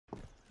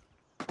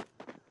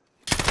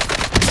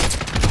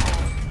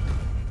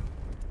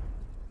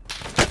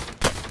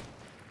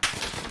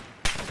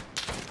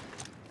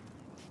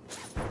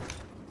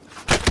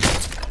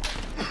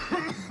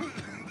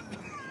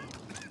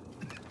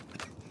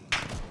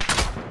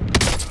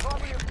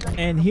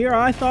And here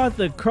I thought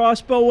the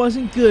crossbow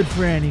wasn't good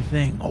for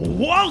anything.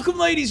 Welcome,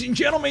 ladies and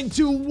gentlemen,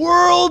 to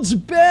World's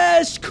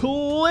Best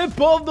Clip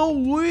of the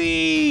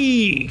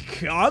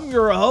Week. I'm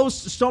your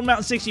host, Stone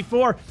Mountain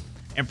 64,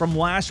 and from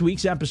last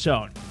week's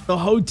episode, the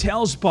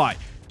hotel spot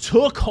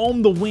took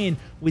home the win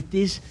with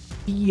this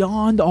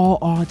beyond all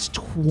odds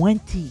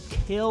 20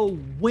 kill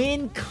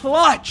win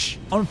clutch.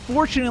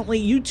 Unfortunately,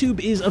 YouTube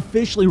is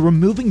officially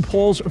removing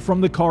polls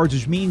from the cards,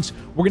 which means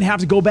we're gonna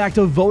have to go back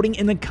to voting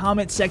in the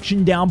comment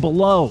section down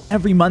below.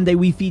 Every Monday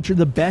we feature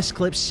the best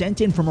clips sent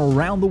in from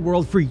around the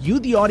world for you,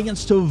 the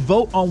audience, to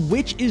vote on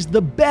which is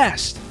the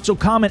best. So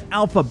comment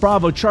Alpha,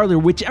 Bravo, Charlie, or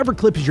whichever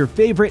clip is your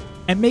favorite,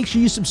 and make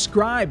sure you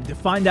subscribe to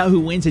find out who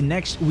wins in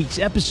next week's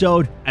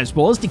episode, as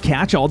well as to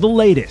catch all the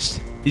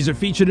latest. These are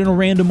featured in a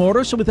random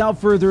order, so without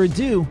further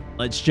ado,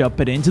 let's jump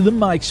it into the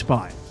mic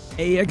spot.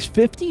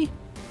 AX50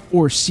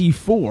 or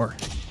C4?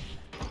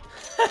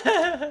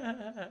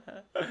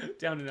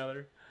 Down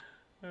another.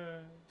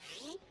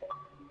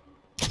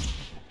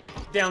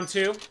 Down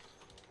two.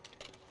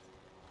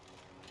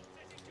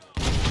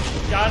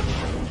 Got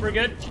it. We're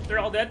good. They're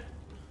all dead.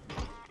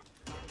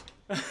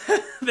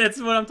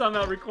 That's what I'm talking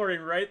about,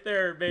 recording right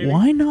there, baby.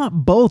 Why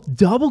not both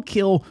double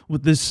kill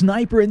with the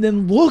sniper and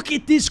then look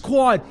at this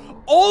quad?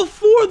 All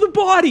four of the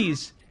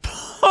bodies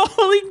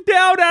falling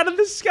down out of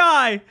the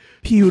sky.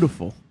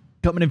 Beautiful.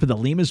 Coming in for the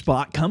Lima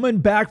spot, coming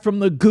back from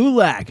the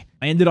gulag.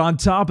 Landed on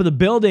top of the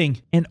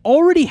building and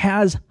already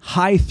has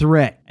high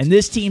threat. And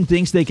this team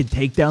thinks they can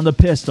take down the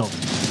pistol.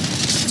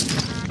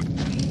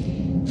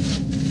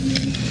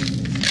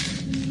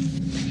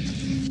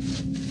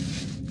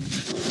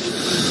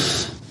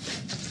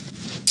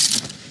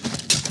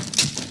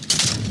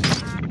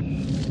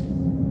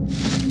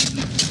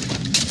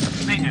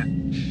 Mayhem.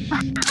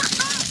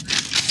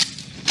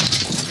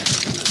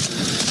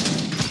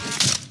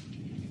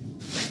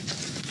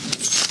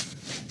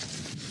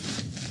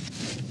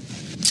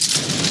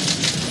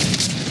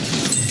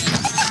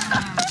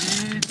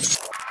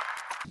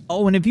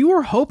 Oh, and if you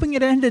were hoping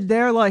it ended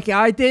there like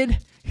I did,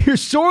 you're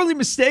sorely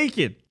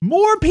mistaken.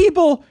 More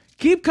people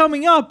keep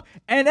coming up,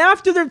 and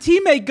after their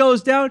teammate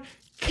goes down,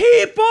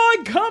 keep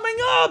on coming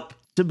up!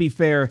 To be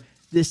fair,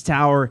 this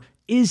tower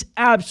is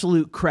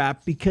absolute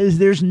crap because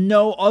there's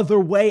no other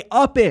way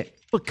up it.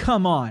 But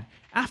come on,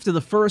 after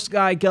the first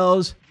guy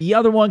goes, the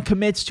other one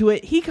commits to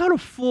it, he got a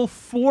full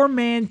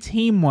 4-man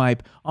team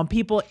wipe on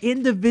people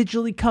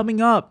individually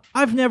coming up.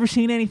 I've never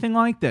seen anything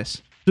like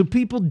this. Do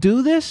people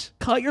do this?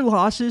 Cut your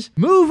losses,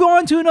 move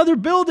on to another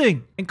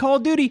building, and Call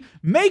of Duty,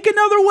 make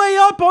another way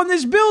up on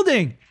this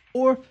building.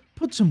 Or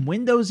put some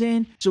windows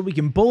in so we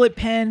can bullet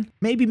pen,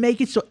 maybe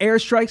make it so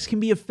airstrikes can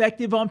be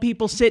effective on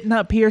people sitting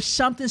up here,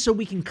 something so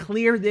we can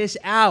clear this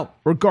out.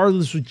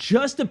 Regardless, with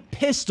just a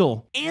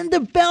pistol and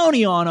a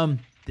bounty on him,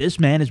 this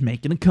man is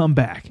making a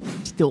comeback.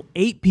 Still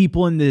 8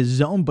 people in this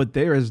zone, but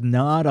there is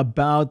not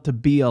about to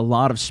be a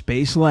lot of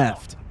space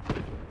left.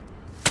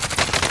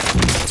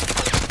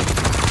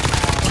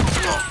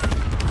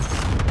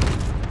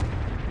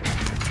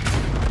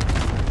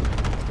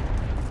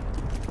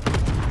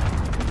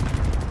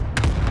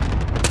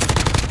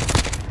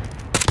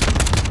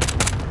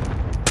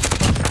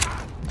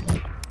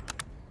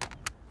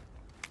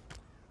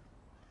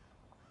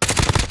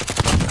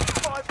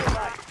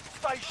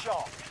 Stay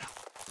sharp.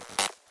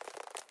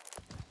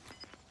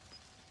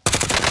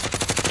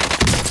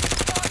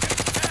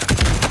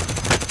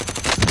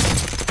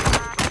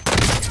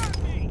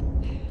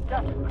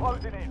 Gas is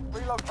closing in.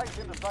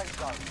 Relocating the safe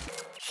zone.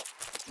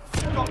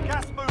 We've got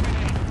gas moving in.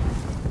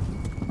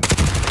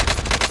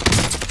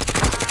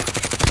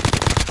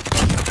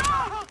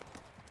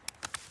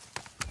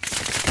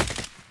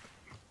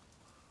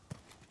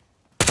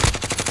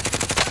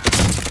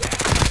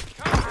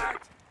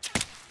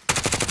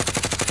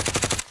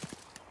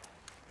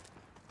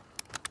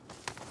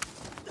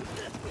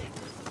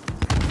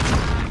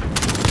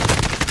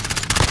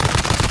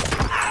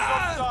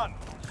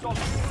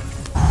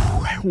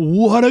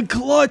 What a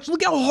clutch.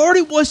 Look how hard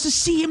it was to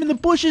see him in the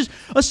bushes,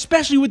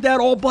 especially with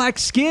that all-black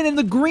skin and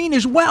the green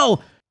as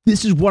well.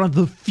 This is one of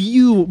the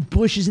few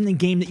bushes in the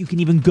game that you can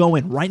even go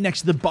in, right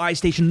next to the buy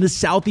station in the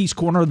southeast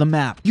corner of the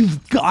map.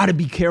 You've got to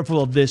be careful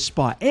of this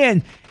spot.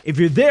 And if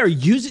you're there,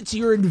 use it to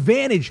your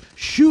advantage.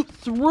 Shoot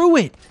through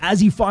it. As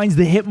he finds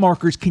the hit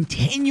markers,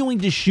 continuing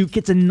to shoot,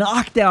 gets a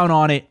knockdown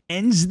on it,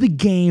 ends the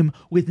game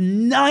with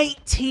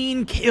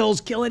 19 kills,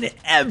 killing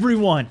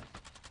everyone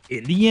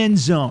in the end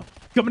zone.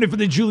 Coming in for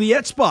the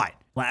Juliet spot.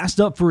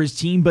 Last up for his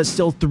team, but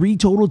still 3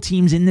 total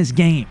teams in this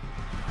game.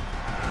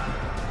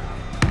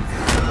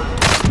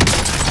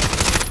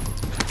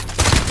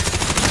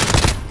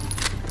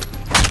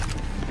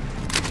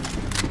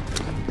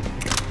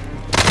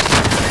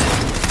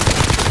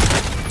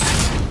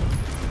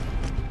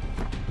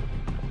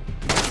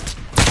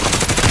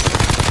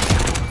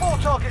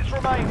 Targets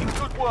remaining.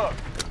 Good work.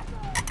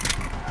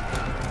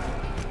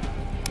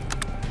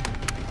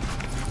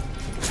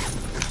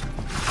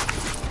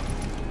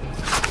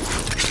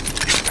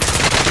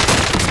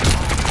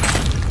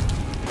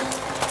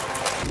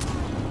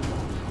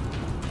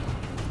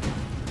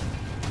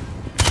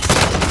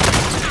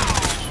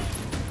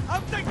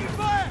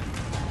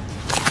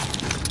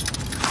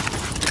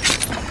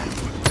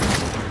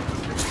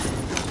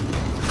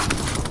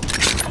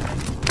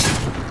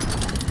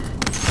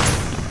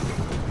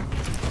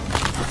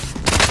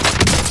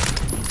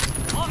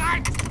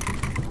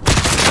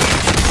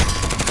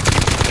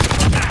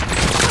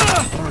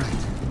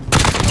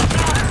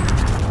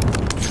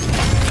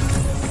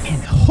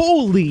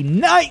 Holy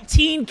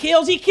 19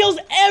 kills. He kills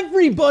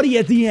everybody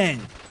at the end.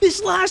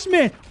 This last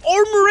man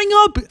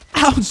armoring up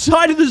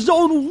outside of the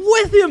zone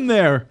with him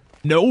there.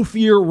 No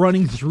fear,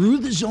 running through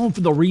the zone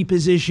for the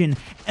reposition.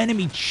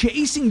 Enemy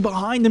chasing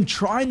behind him,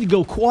 trying to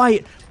go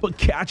quiet, but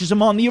catches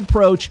him on the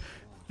approach,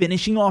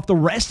 finishing off the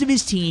rest of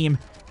his team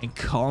and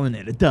calling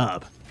it a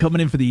dub.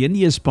 Coming in for the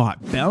India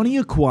spot, bounty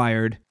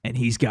acquired, and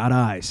he's got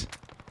eyes.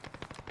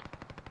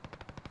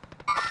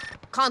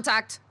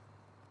 Contact.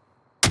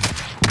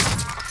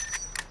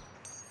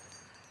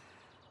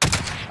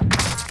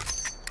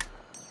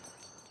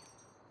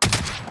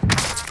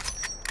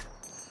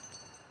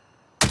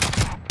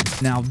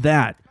 Now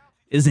that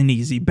is an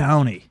easy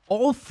bounty.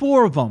 All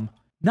 4 of them,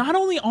 not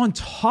only on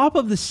top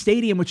of the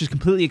stadium, which is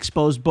completely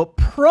exposed, but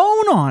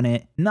prone on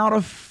it. Not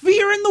a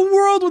fear in the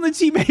world when the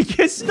teammate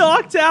gets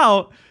knocked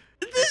out.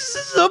 This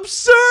is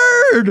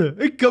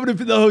absurd. Coming in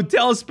for the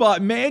hotel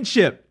spot,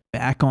 Manship.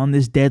 Back on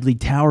this deadly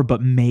tower,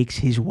 but makes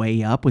his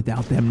way up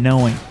without them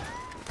knowing.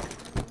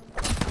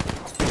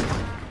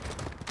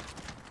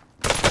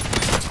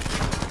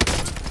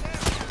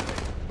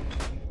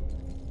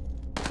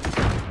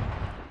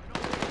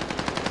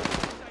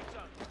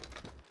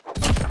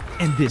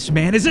 And this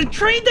man is a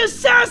trained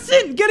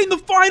assassin, getting the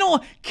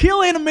final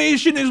kill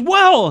animation as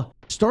well.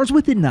 Starts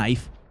with a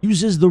knife,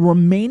 uses the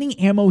remaining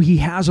ammo he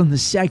has on the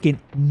second,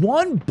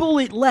 1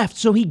 bullet left,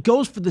 so he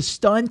goes for the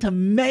stun to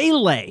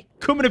melee.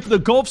 Coming in for the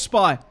Gulf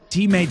spot.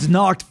 Teammates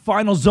knocked,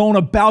 final zone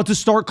about to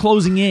start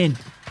closing in.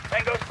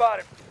 Tango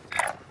spotted.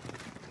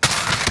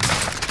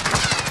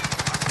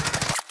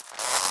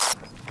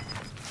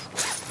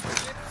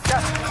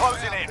 Gas is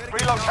closing in.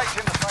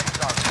 Relocating the safe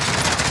zone.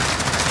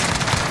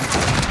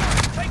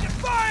 Taking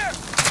fire!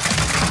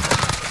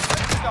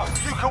 Let's go.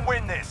 You can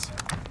win this.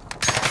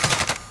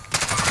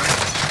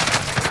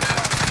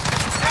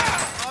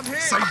 I'm here.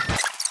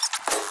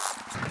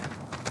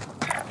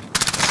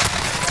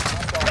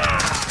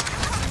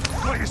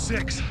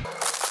 26.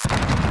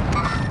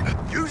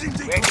 Using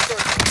decoy.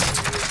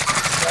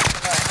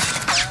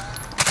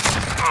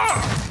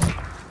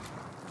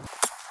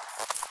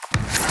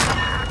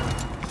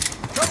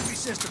 Trophy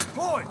system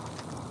deployed.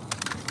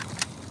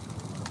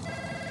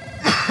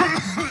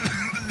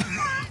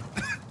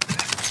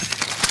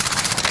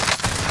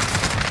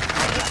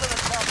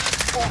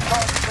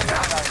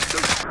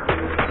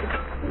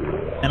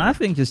 And I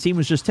think his team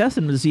was just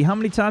testing him to see how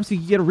many times he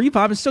could get a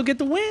revive and still get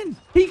the win.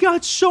 He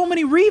got so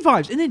many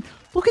revives. And then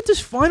look at this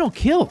final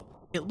kill.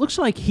 It looks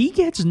like he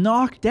gets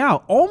knocked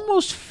out,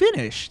 almost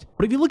finished.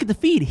 But if you look at the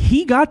feed,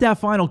 he got that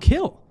final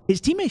kill.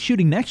 His teammate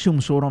shooting next to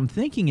him, so what I'm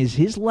thinking is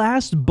his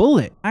last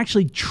bullet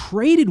actually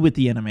traded with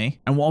the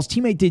enemy. And while his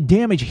teammate did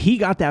damage, he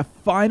got that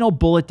final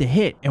bullet to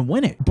hit and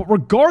win it. But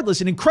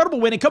regardless, an incredible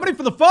win. And coming in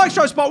for the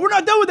Foxtrot spot, we're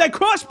not done with that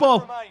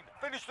crossbow.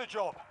 Finish the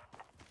job.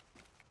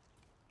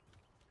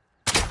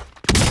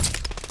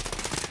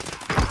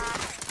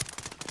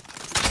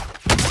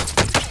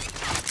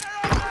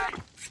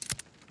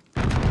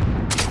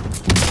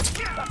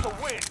 That's a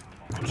win.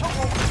 You took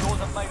all the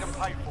doors and made them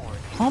pay for it.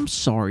 I'm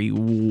sorry,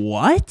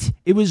 what?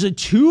 It was a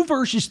 2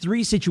 versus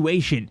 3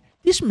 situation.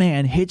 This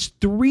man hits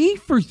 3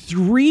 for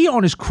 3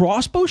 on his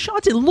crossbow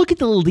shots, and look at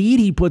the lead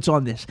he puts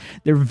on this.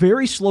 They're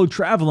very slow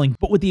traveling,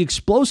 but with the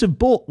explosive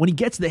bolt, when he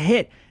gets the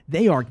hit,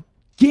 they are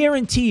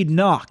guaranteed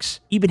knocks.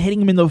 Even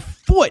hitting him in the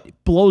foot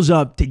blows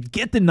up to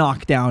get the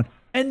knockdown.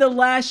 And the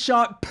last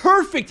shot,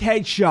 perfect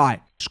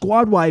headshot.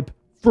 Squad wipe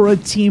for a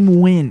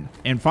team win.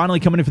 And finally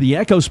coming in for the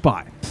Echo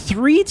spot.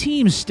 3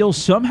 teams still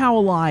somehow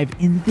alive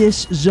in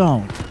this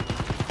zone.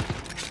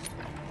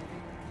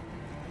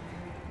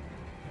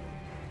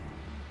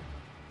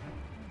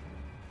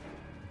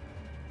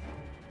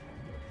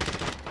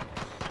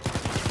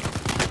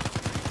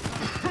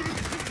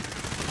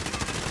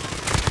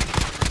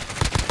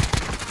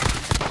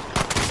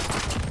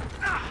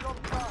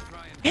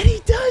 And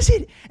he does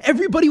it!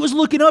 Everybody was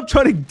looking up,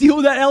 trying to deal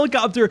with that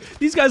helicopter.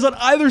 These guys on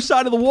either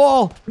side of the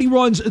wall. He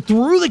runs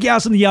through the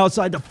gas on the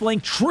outside. The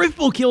flank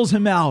triple kills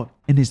him out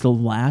and is the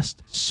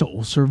last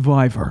sole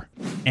survivor.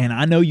 And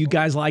I know you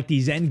guys like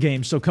these end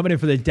games, so coming in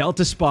for the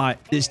Delta spot,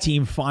 this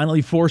team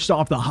finally forced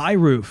off the high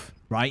roof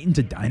right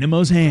into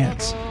Dynamo's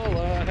hands.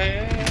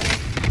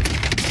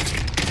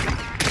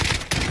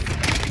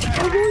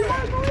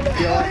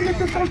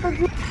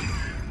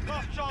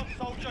 Last chance,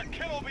 soldier.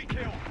 Kill or be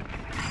killed.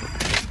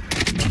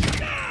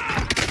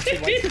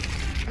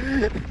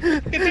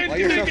 Why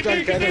yourself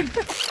down, Kevin?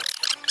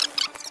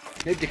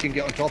 Nobody can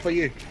get on top of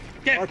you.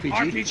 Get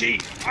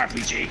RPG.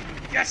 RPG.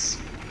 Yes.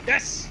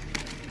 Yes.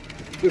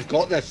 We've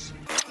got this.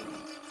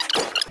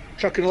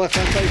 Truck on the left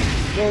hand side.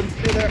 Run,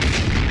 stay there.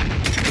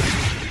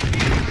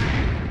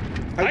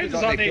 How I did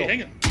was that on make the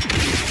kill?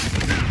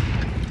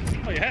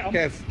 Oh, you hit him.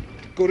 Kev,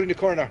 go around the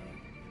corner.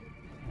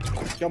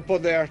 Jump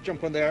on there,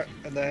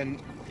 and then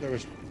there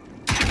was...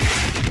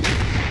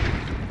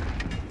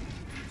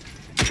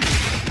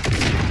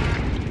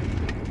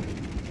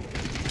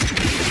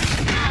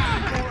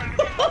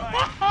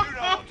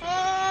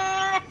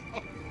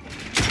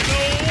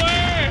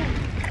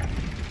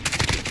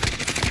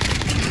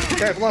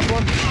 Kev, last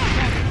one.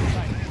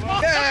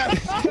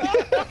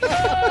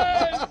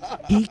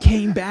 He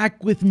came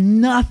back with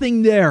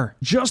nothing there.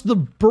 Just the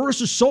burst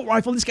assault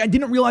rifle. This guy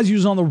didn't realize he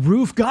was on the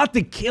roof, got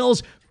the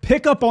kills,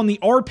 pick up on the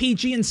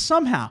RPG, and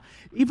somehow,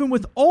 even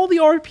with all the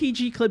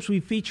RPG clips we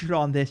featured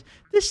on this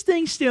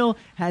thing still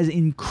has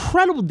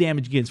incredible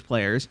damage against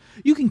players.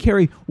 You can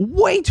carry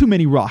way too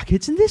many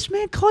rockets, and this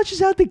man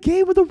clutches out the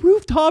game with a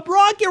rooftop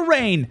rocket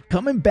rain.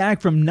 Coming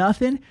back from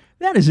nothing,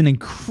 that is an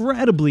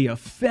incredibly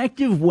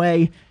effective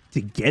way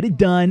to get it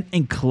done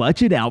and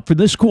clutch it out for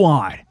the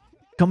squad.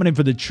 Coming in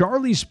for the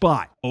Charlie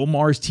spot,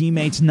 Omar's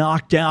teammates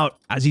knocked out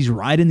as he's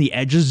right in the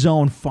edge of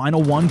zone,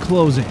 final one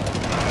closing.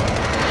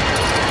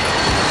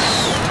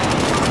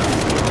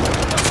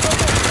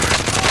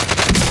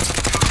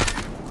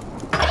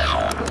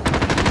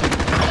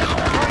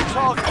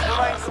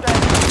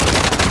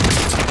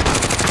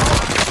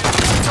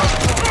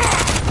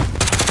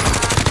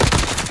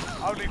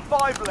 Only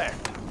 5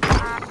 left.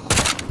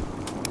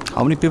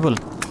 How many people?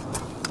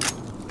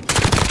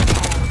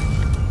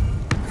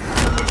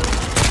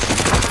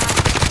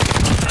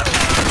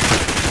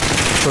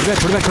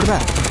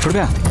 छोड़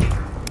दिया।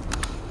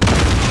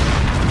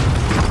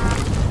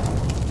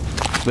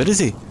 Where is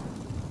he?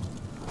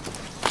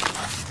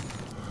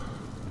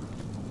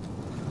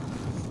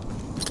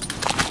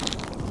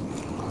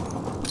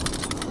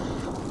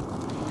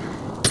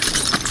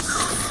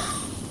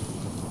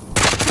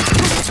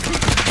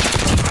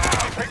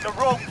 Picked the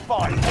wrong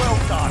fight. Well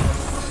done.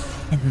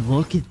 And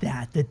look at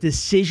that. The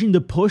decision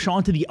to push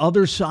onto the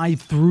other side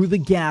through the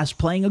gas,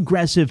 playing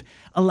aggressive,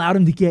 allowed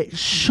him to get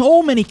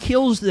so many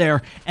kills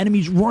there.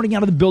 Enemies running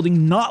out of the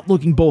building, not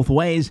looking both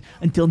ways,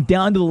 until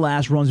down to the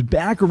last runs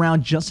back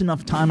around just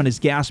enough time on his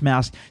gas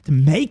mask to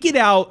make it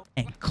out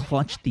and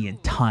clutch the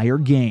entire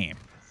game.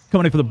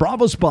 Coming in for the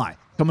Bravo spot.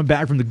 Coming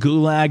back from the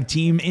Gulag,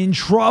 team in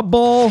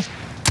trouble.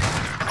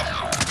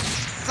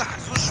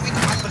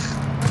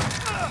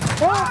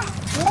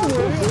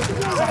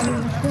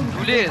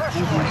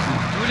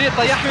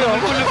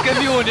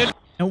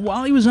 And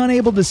while he was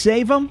unable to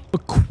save him, a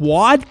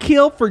quad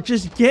kill for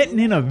just getting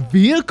in a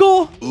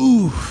vehicle?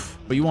 Oof.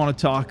 But you want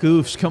to talk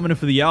oofs, coming in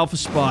for the Alpha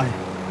spot.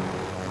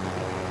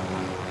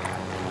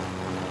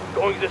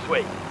 Going this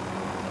way.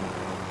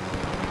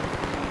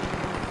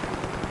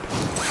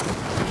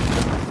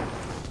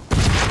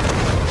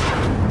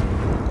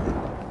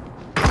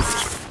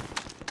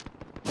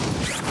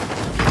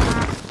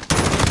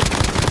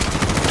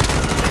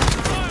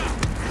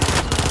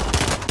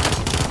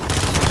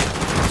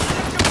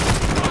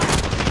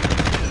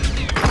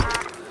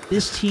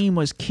 This team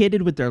was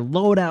kitted with their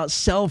loadout,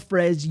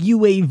 self-res,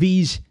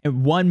 UAVs,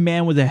 and one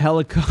man with a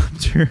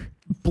helicopter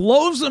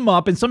blows them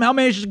up and somehow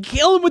manages to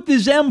kill him with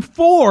his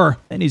M4.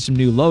 They need some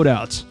new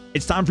loadouts.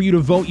 It's time for you to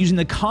vote using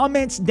the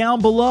comments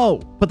down below.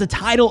 Put the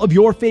title of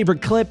your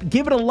favorite clip,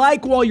 give it a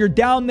like while you're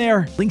down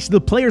there. Links to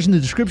the players in the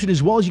description,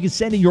 as well as you can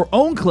send in your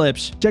own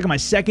clips. Check out my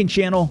second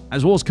channel,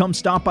 as well as come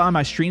stop by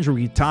my streams where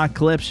we talk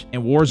clips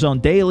and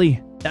Warzone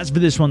daily. That's for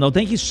this one though.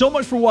 Thank you so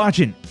much for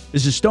watching.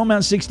 This is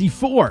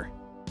Stonemount64.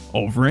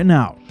 Over and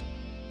out.